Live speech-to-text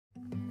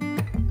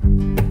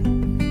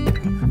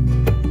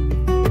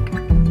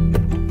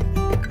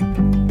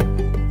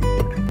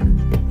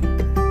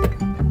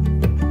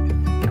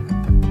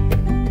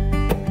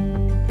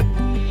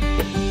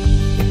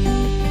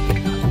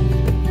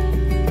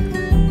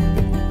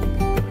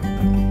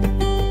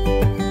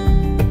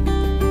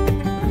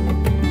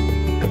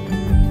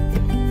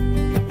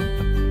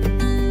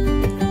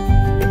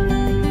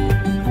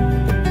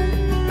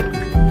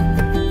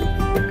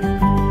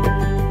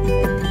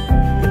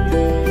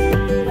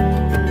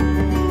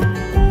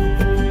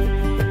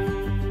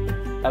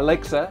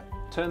Alexa,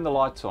 turn the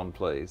lights on,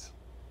 please.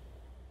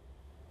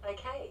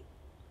 Okay.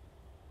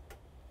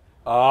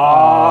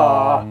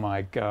 Oh,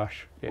 my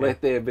gosh. Yeah. let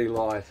there be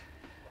light.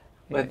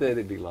 Let there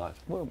be light.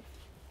 Well,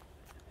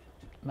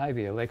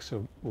 maybe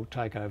Alexa will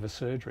take over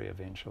surgery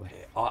eventually.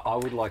 I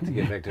would like to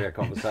get back to our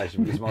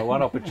conversation because my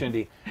one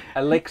opportunity.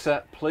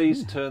 Alexa,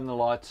 please turn the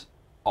lights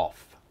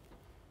off.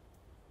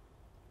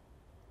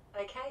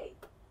 Okay.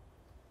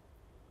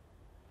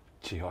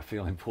 Gee, I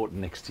feel important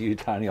next to you,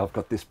 Tony. I've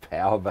got this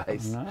power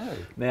base. No.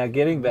 Now,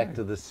 getting back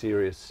to the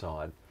serious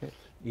side, Yes.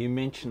 you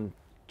mentioned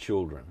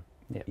children.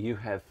 Yep. You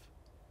have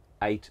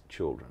 8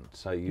 children,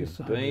 so you've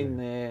Yes, I been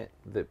do. there.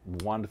 That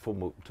wonderful.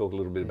 We'll talk a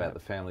little bit about Yep. the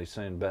family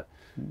soon, but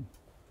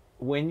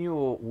when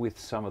you're with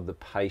some of the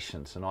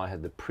patients, and I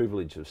had the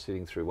privilege of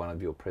sitting through one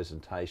of your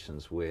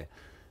presentations where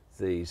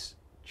these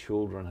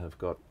children have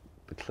got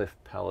the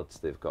cleft palates,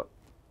 they've got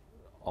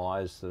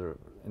eyes that are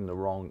in the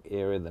wrong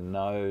area, the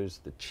nose,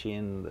 the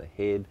chin, the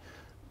head,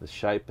 the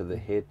shape of the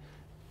head.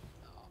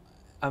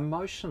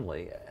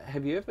 Emotionally,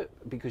 have you ever,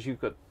 because you've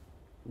got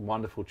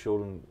wonderful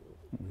children,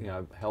 you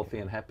know, healthy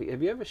and happy,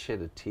 have you ever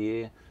shed a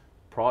tear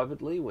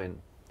privately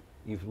when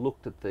you've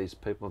looked at these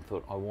people and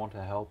thought, I want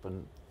to help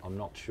and I'm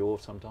not sure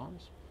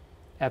sometimes?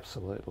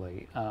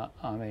 Absolutely.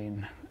 I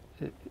mean,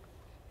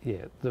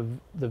 yeah, the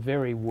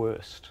very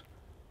worst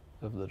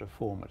of the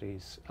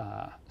deformities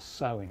are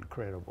so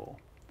incredible.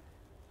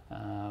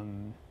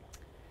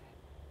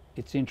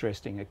 It's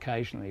interesting,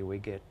 occasionally we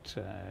get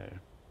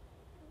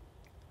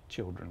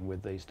children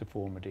with these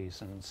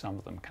deformities, and some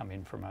of them come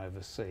in from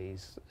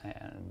overseas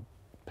and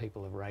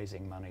people are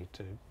raising money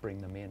to bring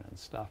them in and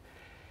stuff.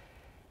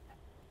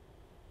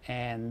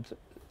 And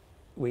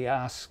we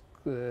ask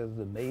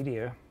the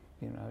media,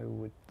 you know,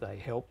 would they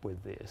help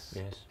with this?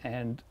 Yes.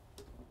 And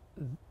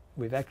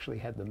we've actually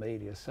had the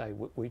media say,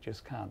 we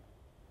just can't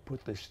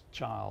put this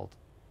child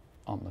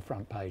on the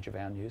front page of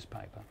our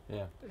newspaper.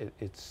 Yeah.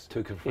 It's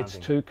Too confronting.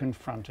 It's too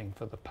confronting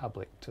for the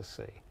public to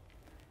see.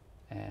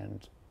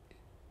 And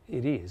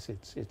it is,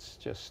 it's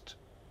just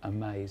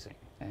amazing.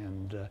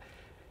 And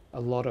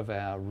a lot of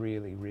our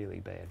really,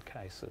 really bad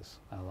cases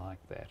are like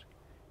that.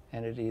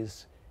 And it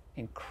is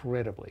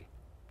incredibly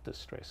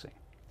distressing.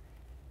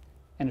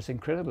 And it's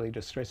incredibly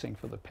distressing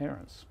for the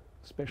parents,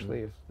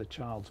 especially if the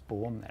child's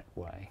born that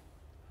way.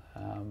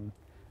 And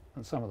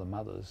some of the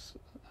mothers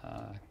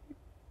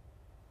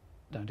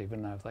don't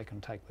even know if they can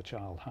take the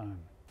child home.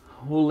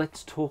 Well,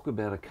 let's talk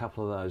about a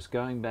couple of those.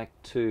 Going back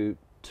to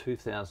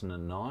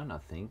 2009, I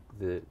think,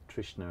 the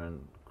Trishna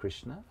and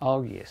Krishna.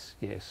 Oh, yes,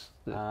 yes.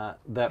 That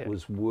yeah.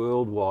 was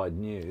worldwide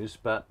news,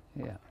 but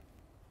Yeah.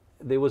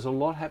 there was a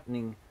lot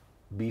happening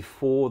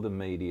before the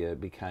media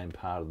became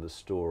part of the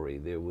story.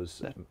 There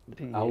was a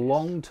yes.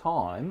 long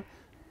time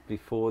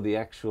before the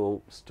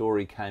actual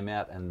story came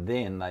out, and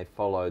then they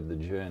followed the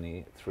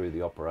journey through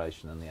the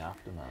operation and the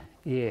aftermath.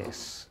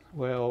 Yes.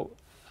 Well,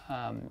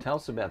 Tell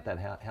us about that,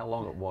 how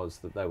long it was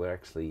that they were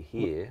actually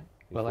here.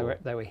 well, before.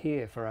 they were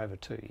here for over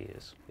 2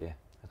 years. Yeah.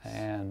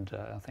 And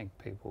I think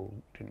people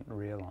didn't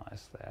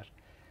realise that.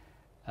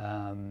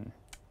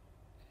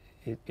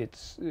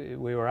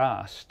 We were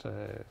asked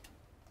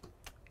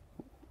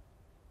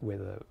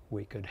whether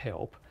we could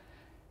help,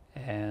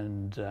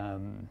 and I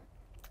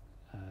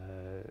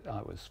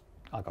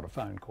got a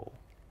phone call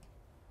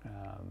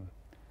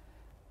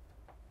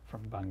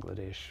from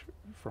Bangladesh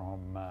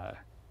from a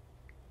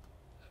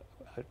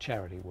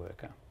charity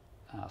worker,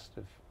 asked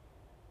if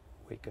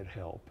we could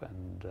help,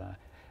 and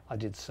I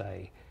did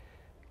say,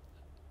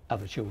 are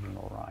the children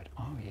all right?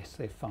 Oh yes,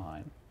 they're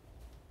fine,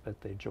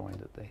 but they're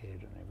joined at the head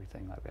and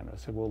everything like that. And I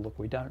said, well look,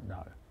 we don't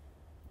know.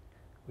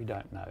 We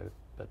don't know,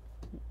 but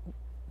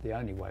the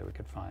only way we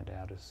could find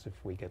out is if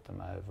we get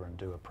them over and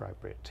do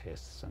appropriate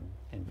tests and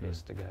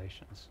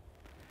investigations.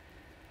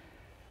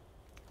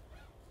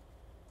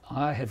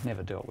 I had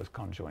never dealt with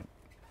conjoined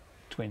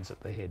twins at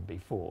the head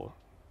before,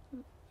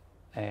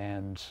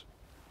 and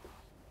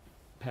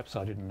perhaps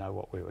I didn't know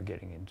what we were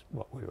getting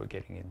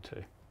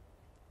into.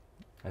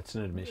 That's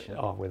an admission.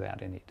 Oh,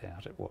 without any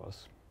doubt it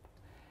was.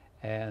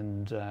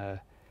 And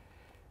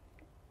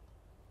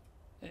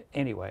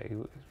anyway,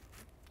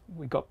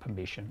 we got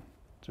permission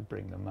to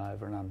bring them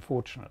over, and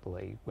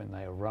unfortunately when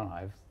they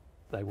arrived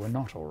they were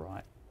not all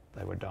right,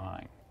 they were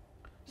dying.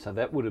 So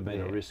that would have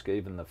been a risk,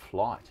 even the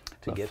flight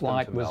to get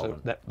them to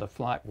Melbourne. The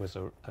flight was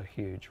a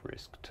huge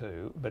risk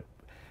too, but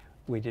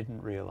we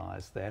didn't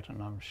realise that,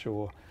 and I'm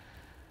sure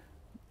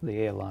the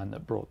airline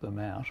that brought them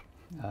out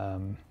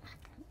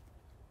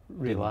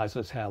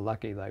realises how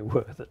lucky they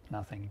were that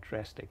nothing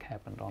drastic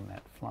happened on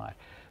that flight.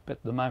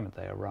 But the moment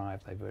they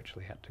arrived, they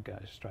virtually had to go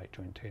straight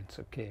to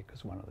intensive care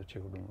because one of the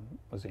children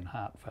was in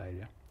heart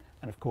failure.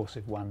 And of course,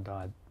 if one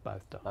died,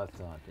 both died. Both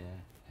died,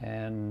 yeah.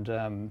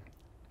 And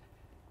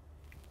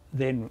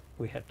then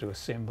we had to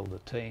assemble the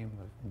team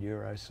of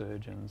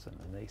neurosurgeons and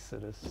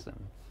anaesthetists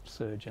and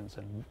surgeons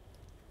and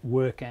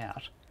work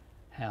out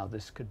how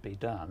this could be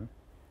done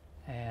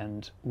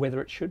and whether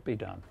it should be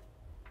done,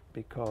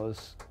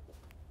 because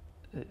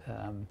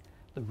the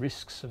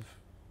risks of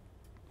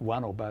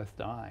one or both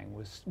dying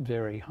was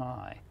very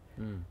high.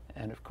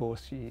 And of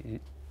course you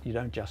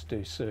don't just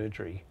do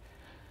surgery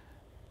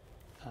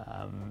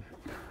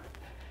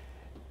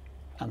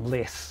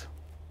unless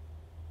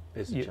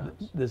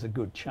there's a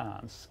good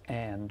chance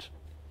and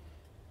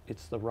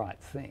it's the right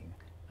thing.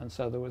 And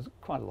so there was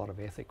quite a lot of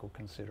ethical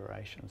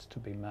considerations to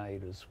be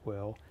made as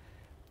well.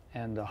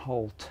 And the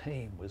whole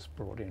team was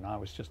brought in. I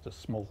was just a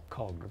small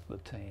cog of the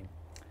team.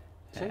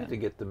 So you had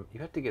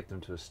to get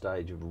them to a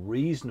stage of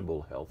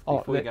reasonable health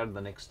before you go to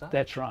the next stage.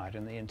 That's right,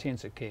 and the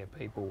intensive care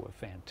people were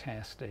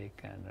fantastic,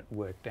 and it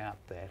worked out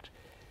that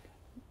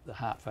the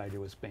heart failure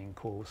was being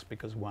caused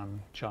because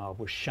one child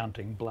was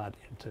shunting blood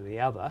into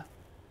the other,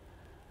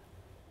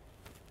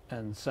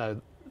 and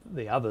so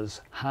the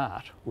other's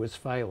heart was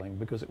failing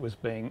because it was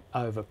being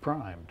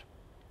overprimed.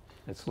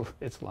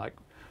 It's like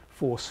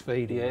force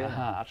feeding a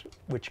heart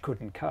which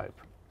couldn't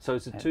cope. So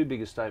it's too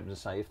big a statement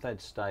to say if they'd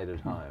stayed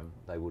at home,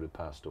 they would have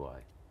passed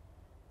away.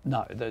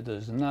 No,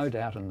 there's no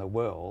doubt in the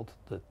world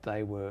that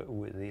they were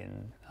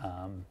within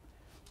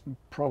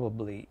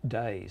probably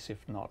days, if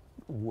not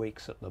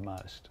weeks at the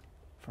most,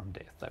 from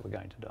death. They were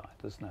going to die.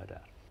 There's no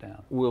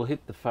doubt. We'll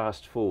hit the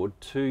fast forward.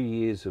 2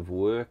 years of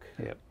work,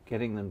 Yep.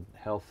 getting them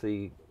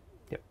healthy.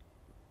 Yep.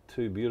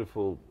 2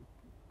 beautiful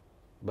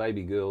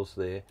baby girls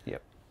there.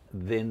 Yep.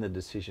 Then the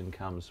decision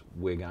comes,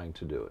 we're going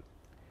to do it.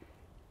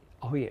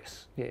 Oh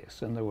yes,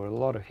 yes, and there were a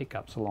lot of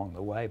hiccups along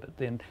the way, but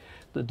then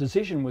the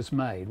decision was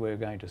made, we're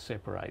going to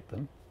separate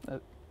them,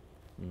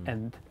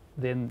 and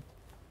then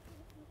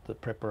the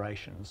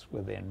preparations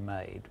were then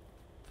made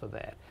for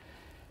that.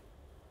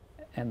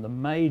 And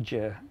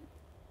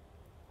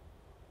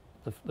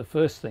the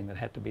first thing that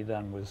had to be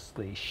done was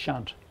the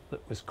shunt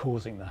that was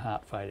causing the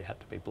heart failure had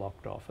to be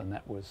blocked off, and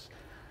that was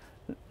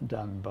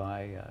done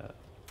by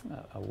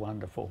a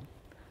wonderful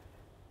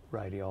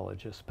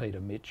radiologist, Peter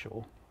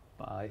Mitchell,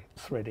 by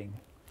threading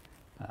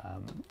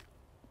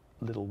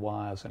little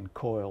wires and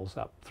coils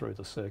up through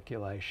the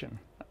circulation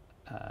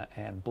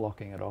and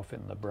blocking it off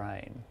in the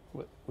brain,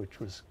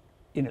 which was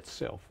in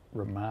itself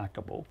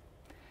remarkable.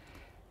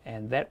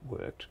 And that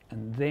worked.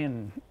 And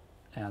then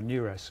our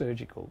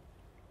neurosurgical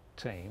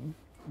team,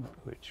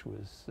 which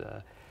was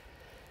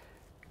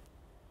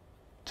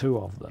 2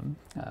 of them,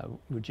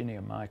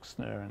 Virginia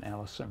Meixner and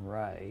Alison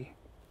Ray,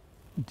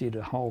 did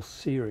a whole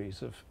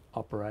series of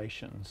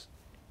operations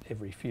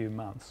every few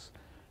months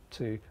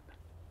to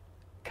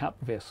cut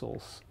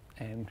vessels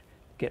and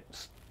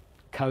get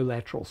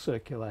collateral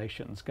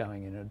circulations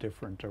going in a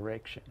different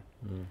direction.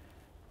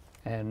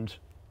 And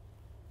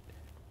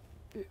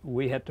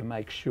we had to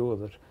make sure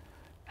that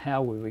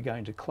how we were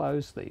going to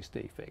close these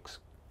defects,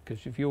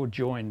 because if you're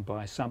joined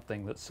by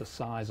something that's the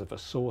size of a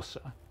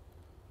saucer,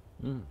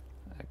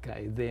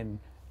 okay, then,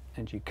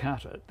 and you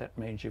cut it, that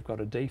means you've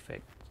got a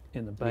defect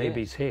in the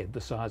baby's head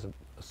the size of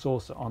a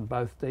saucer on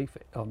both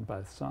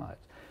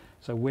sides.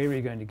 So where are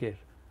you going to get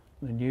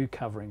the new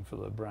covering for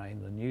the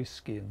brain, the new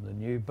skin, the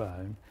new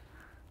bone?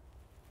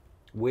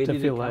 Where to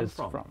did fill it come those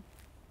from?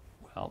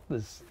 Well,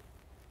 there's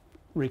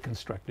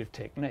reconstructive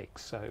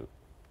techniques. So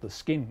the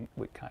skin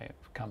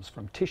comes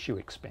from tissue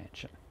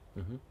expansion.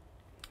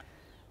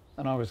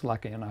 And I was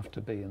lucky enough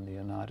to be in the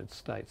United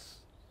States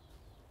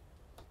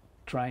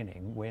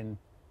training when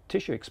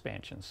tissue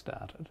expansion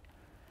started.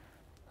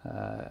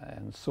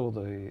 And saw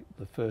the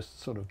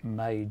first sort of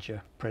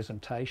major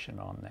presentation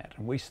on that,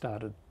 and we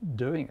started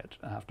doing it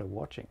after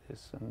watching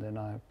this, and then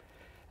I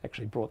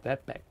actually brought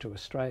that back to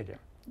Australia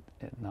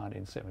in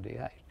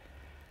 1978.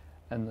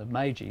 And the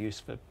major use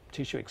for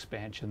tissue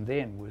expansion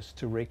then was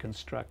to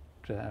reconstruct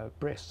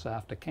breasts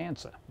after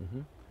cancer.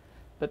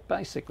 But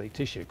basically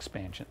tissue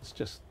expansion is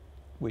just,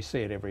 we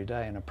see it every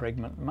day in a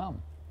pregnant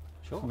mum.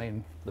 Sure. I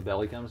mean, the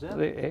belly comes out.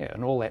 Yeah,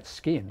 and all that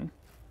skin,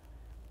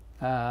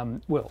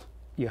 well,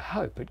 you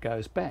hope it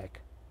goes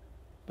back,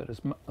 but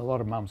as a lot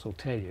of mums will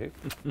tell you,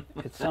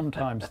 it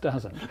sometimes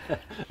doesn't.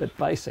 But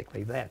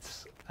basically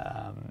that's,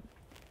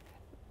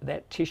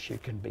 that tissue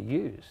can be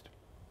used.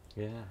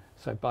 Yeah.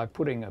 So by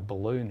putting a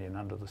balloon in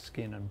under the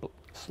skin and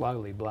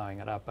slowly blowing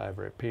it up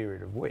over a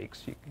period of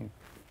weeks, you can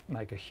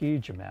make a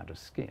huge amount of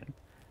skin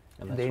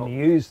and then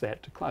use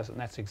that to close it. And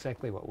that's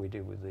exactly what we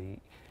did with the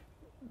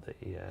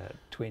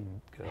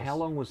twin girls. How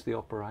long was the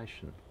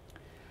operation?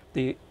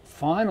 The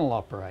final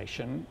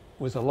operation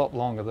was a lot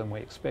longer than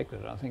we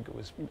expected. I think it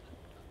was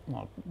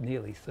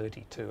nearly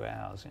 32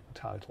 hours in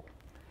total.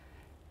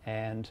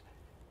 And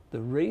the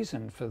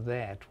reason for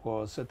that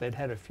was that they'd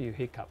had a few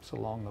hiccups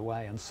along the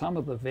way, and some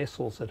of the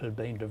vessels that had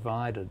been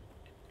divided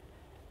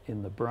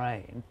in the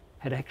brain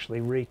had actually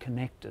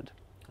reconnected.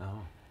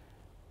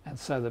 And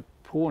so the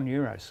poor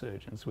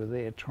neurosurgeons were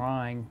there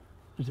trying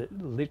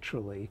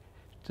literally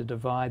to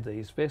divide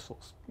these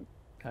vessels.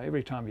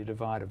 Every time you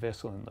divide a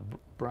vessel in the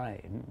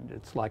brain,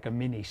 it's like a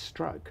mini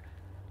stroke.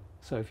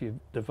 So if you're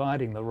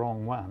dividing the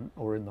wrong one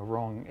or in the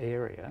wrong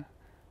area,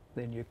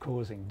 then you're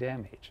causing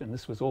damage. And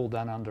this was all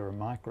done under a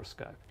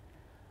microscope.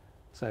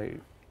 So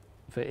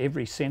for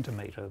every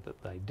centimetre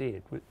that they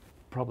did, it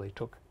probably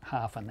took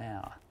half an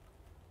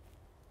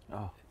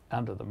hour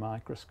under the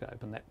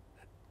microscope. And that,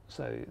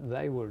 so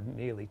they were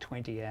nearly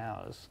 20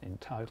 hours in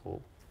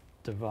total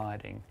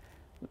dividing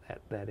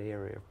that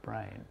area of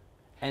brain.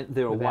 And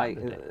they're without away,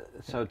 the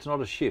so it's not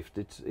a shift.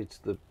 It's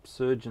the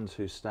surgeons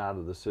who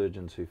started, the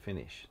surgeons who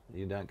finish.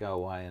 You don't go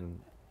away and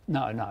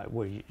No,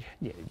 well,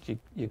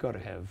 you got to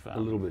have a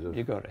little bit of.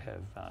 You got to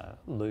have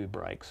loo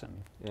breaks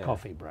and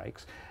coffee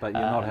breaks. But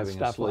you're not and having a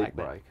stuff sleep like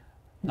that. break.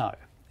 No,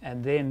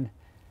 and then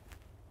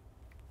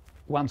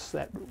once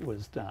that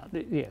was done,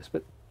 yes,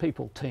 but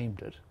people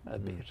teamed it a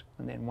bit,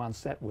 and then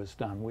once that was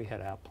done, we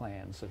had our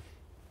plans of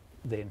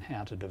then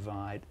how to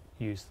divide,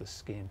 use the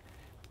skin,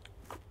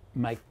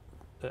 make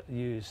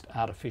used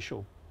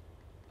artificial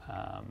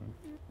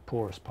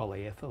porous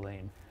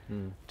polyethylene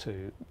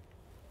to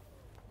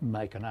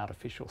make an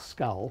artificial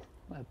skull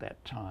at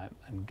that time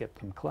and get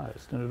them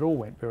closed, and it all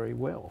went very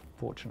well,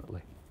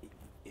 fortunately.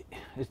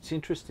 It's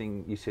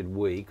interesting you said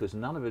we, because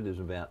none of it is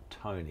about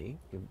Tony.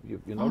 You're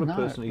not a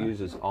person who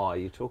uses I.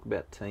 You talk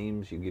about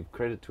teams, you give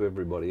credit to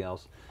everybody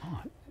else.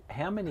 Oh.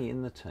 How many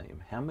in the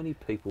team? How many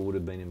people would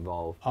have been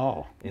involved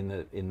in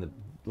the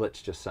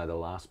let's just say the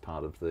last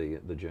part of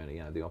the journey,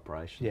 you know, the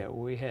operation? Yeah,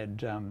 we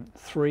had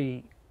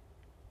 3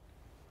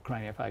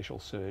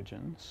 craniofacial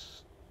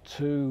surgeons,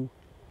 2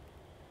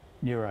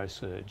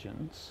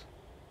 neurosurgeons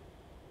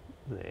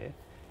there,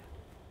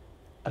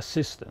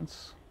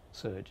 assistants,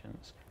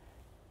 surgeons,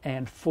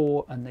 and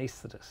 4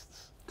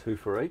 anaesthetists. 2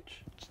 for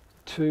each?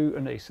 2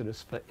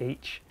 anaesthetists for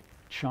each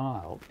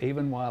child,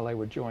 even while they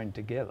were joined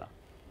together.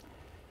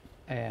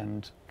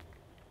 And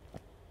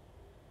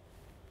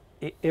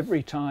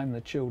every time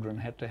the children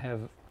had to have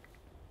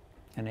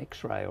an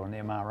X-ray or an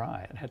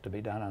MRI, it had to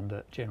be done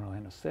under general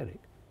anaesthetic.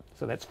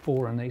 So that's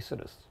 4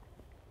 anaesthetists.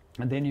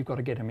 And then you've got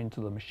to get them into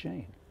the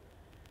machine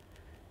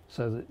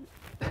so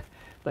that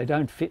they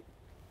don't fit.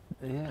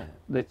 Yeah.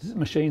 The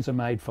machines are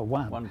made for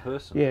one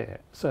person. Yeah,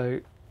 so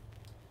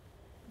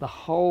the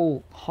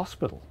whole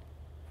hospital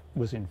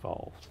was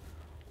involved.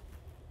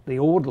 The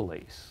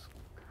orderlies,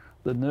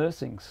 the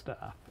nursing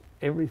staff,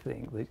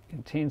 everything, the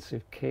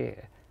intensive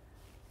care,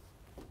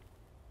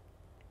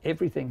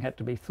 everything had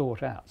to be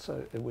thought out.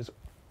 So there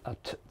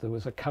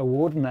was a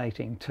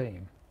coordinating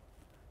team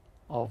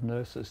of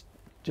nurses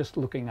just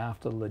looking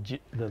after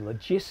the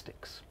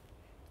logistics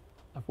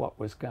of what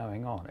was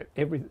going on.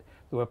 There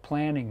were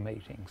planning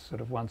meetings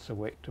sort of once a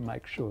week to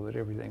make sure that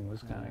everything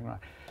was going right.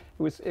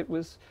 It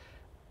was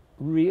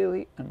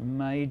really a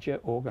major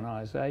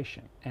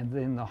organisation, and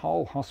then the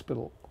whole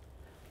hospital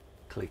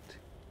clicked.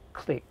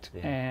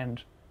 Yeah.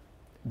 And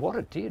what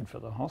it did for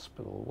the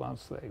hospital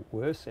once they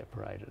were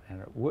separated and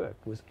it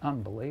worked was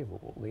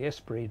unbelievable. The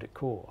esprit de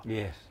corps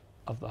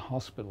of the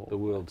hospital. The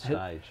world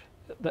stage.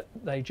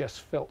 They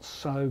just felt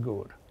so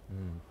good.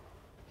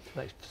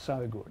 They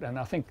so good. And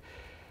I think,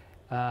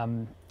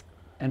 and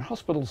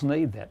hospitals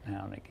need that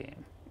now and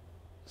again.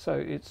 So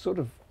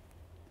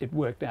it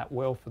worked out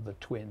well for the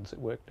twins, it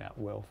worked out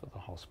well for the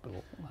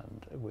hospital.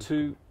 And it was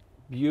 2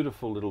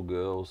 beautiful little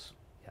girls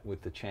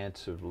with the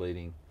chance of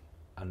leading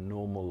a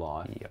normal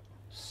life.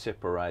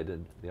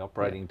 Separated, the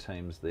operating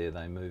team's there,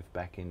 they move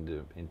back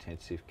into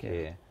intensive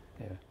care.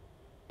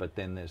 But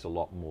then there's a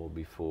lot more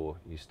before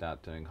you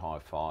start doing high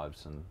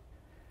fives and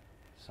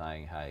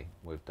saying, hey,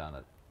 we've done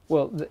it.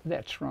 Well,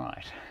 that's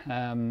right.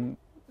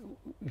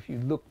 If you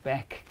look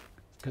back,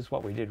 because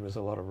what we did was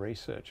a lot of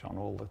research on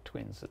all the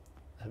twins that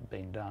had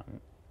been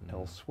done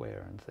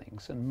elsewhere and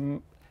things,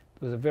 and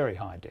there was a very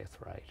high death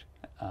rate.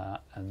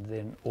 And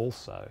then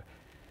also,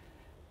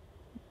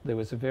 there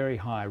was a very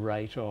high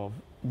rate of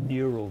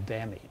neural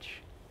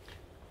damage.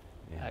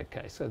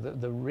 Okay, so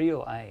the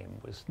real aim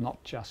was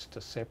not just to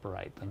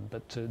separate them,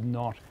 but to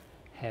not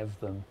have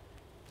them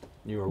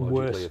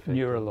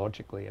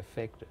neurologically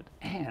affected.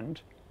 And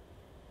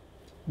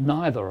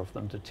neither of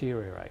them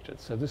deteriorated.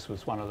 So this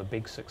was one of the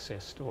big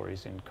success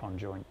stories in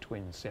conjoined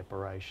twin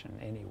separation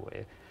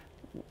anywhere.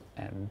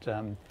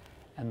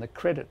 And the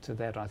credit to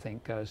that, I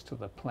think, goes to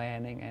the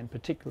planning and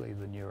particularly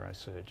the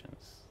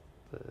neurosurgeons.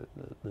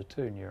 The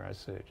 2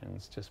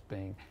 neurosurgeons just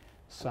being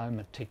so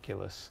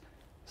meticulous,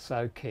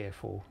 so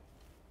careful,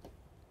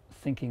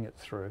 thinking it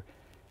through,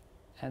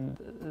 and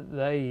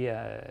they,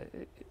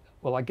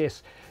 well, I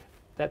guess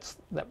that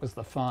was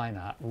the fine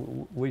art.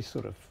 We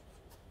sort of,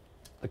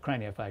 the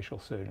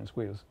craniofacial surgeons,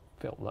 we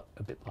felt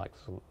a bit like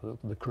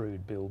the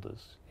crude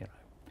builders, you know.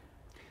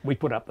 We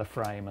put up the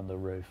frame and the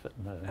roof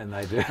and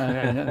they do,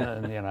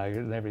 and you know,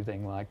 and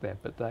everything like that.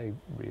 But they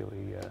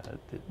really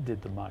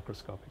did the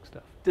microscopic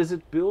stuff. Does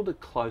it build a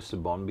closer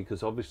bond?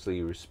 Because obviously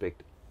you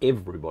respect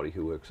everybody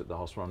who works at the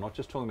hospital. I'm not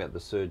just talking about the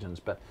surgeons,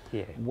 but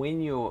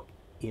when you're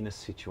in a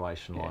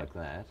situation like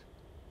that,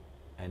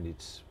 and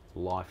it's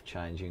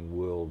life-changing,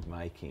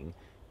 world-making,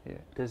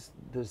 does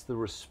the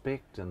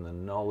respect and the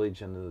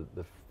knowledge and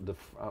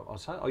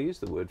I'll use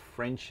the word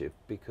friendship,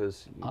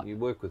 because you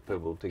work with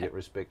people to get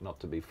respect, not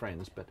to be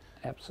friends, but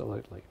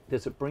absolutely.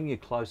 Does it bring you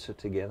closer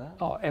together?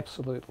 Oh,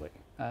 absolutely.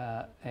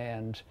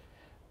 And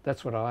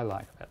that's what I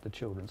like about the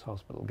Children's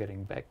Hospital.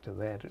 Getting back to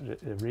that,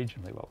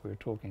 originally what we were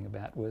talking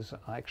about was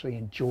I actually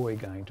enjoy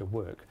going to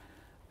work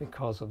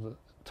because of the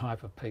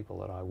type of people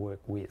that I work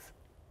with,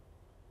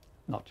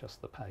 not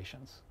just the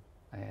patients.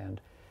 And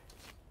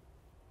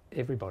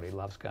everybody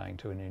loves going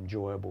to an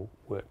enjoyable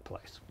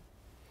workplace.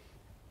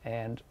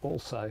 And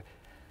also,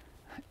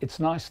 it's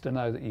nice to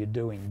know that you're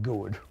doing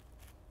good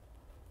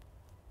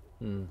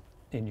in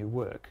your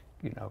work.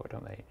 You know what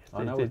I mean?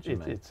 I know what you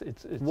mean.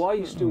 It's Why are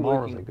you still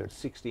working good.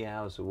 60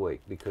 hours a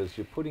week? Because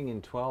you're putting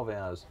in 12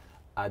 hours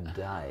a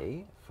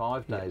day,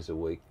 5 days a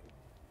week.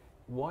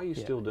 Why are you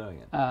still doing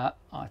it?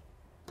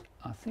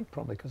 I think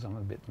probably because I'm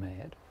a bit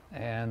mad,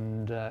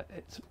 and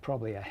it's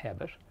probably a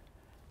habit,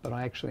 but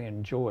I actually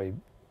enjoy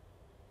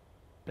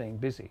being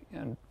busy.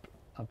 And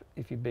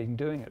if you've been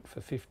doing it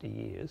for 50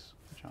 years,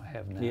 which I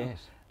have now,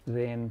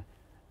 then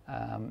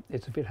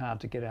it's a bit hard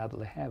to get out of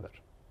the habit.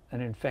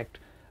 And in fact,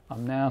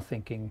 I'm now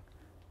thinking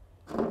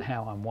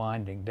how I'm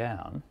winding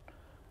down,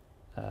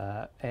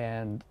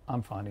 and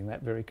I'm finding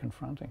that very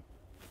confronting.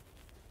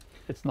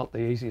 It's not the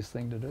easiest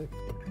thing to do.